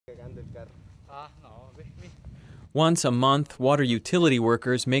Once a month, water utility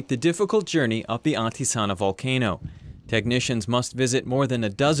workers make the difficult journey up the Antisana volcano. Technicians must visit more than a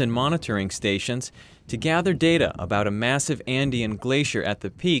dozen monitoring stations to gather data about a massive Andean glacier at the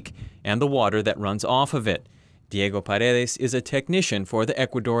peak and the water that runs off of it. Diego Paredes is a technician for the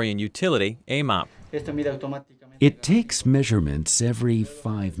Ecuadorian utility, AMAP. It takes measurements every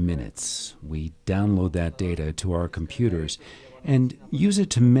 5 minutes. We download that data to our computers and use it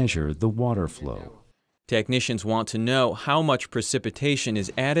to measure the water flow. Technicians want to know how much precipitation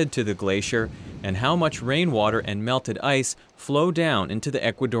is added to the glacier and how much rainwater and melted ice flow down into the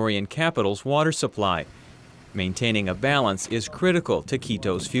Ecuadorian capital's water supply. Maintaining a balance is critical to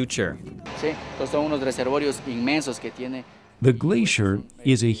Quito's future. The glacier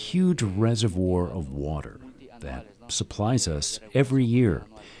is a huge reservoir of water that supplies us every year.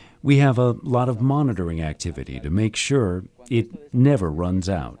 We have a lot of monitoring activity to make sure it never runs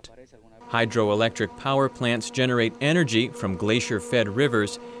out. Hydroelectric power plants generate energy from glacier-fed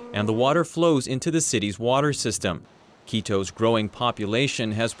rivers, and the water flows into the city's water system. Quito's growing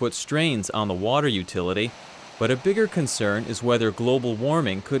population has put strains on the water utility, but a bigger concern is whether global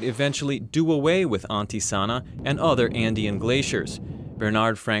warming could eventually do away with Antisana and other Andean glaciers.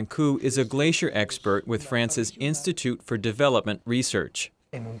 Bernard Francoux is a glacier expert with France's Institute for Development Research.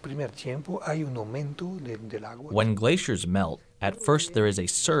 When glaciers melt, at first there is a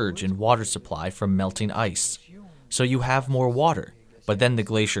surge in water supply from melting ice. So you have more water, but then the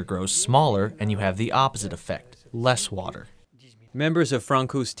glacier grows smaller and you have the opposite effect, less water. Members of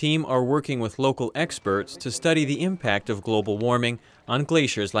Francoux's team are working with local experts to study the impact of global warming on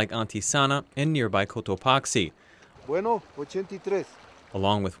glaciers like Antisana and nearby Cotopaxi.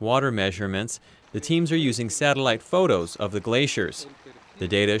 Along with water measurements, the teams are using satellite photos of the glaciers. The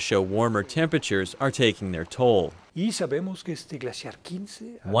data show warmer temperatures are taking their toll.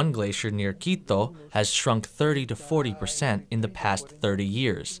 One glacier near Quito has shrunk 30 to 40% in the past 30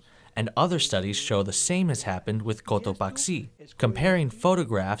 years, and other studies show the same has happened with Cotopaxi. Comparing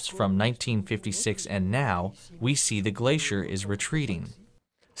photographs from 1956 and now, we see the glacier is retreating.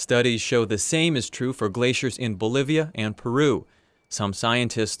 Studies show the same is true for glaciers in Bolivia and Peru. Some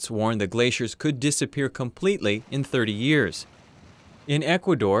scientists warn the glaciers could disappear completely in 30 years. In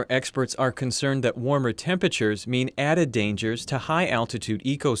Ecuador, experts are concerned that warmer temperatures mean added dangers to high-altitude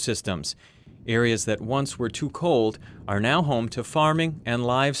ecosystems. Areas that once were too cold are now home to farming and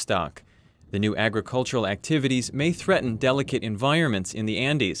livestock. The new agricultural activities may threaten delicate environments in the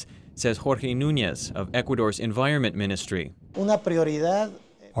Andes, says Jorge Núñez of Ecuador's Environment Ministry.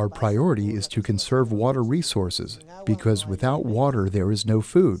 Our priority is to conserve water resources, because without water there is no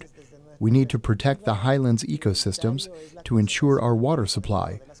food. We need to protect the highlands ecosystems to ensure our water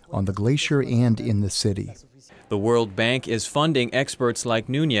supply on the glacier and in the city. The World Bank is funding experts like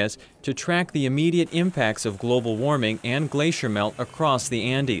Núñez to track the immediate impacts of global warming and glacier melt across the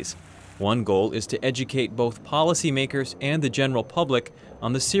Andes. One goal is to educate both policymakers and the general public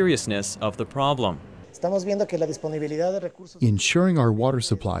on the seriousness of the problem. Ensuring our water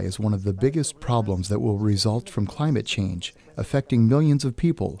supply is one of the biggest problems that will result from climate change, affecting millions of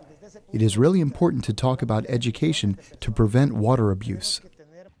people. It is really important to talk about education to prevent water abuse.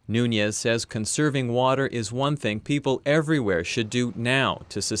 Núñez says conserving water is one thing people everywhere should do now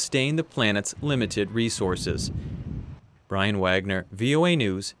to sustain the planet's limited resources. Brian Wagner, VOA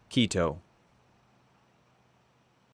News, Quito.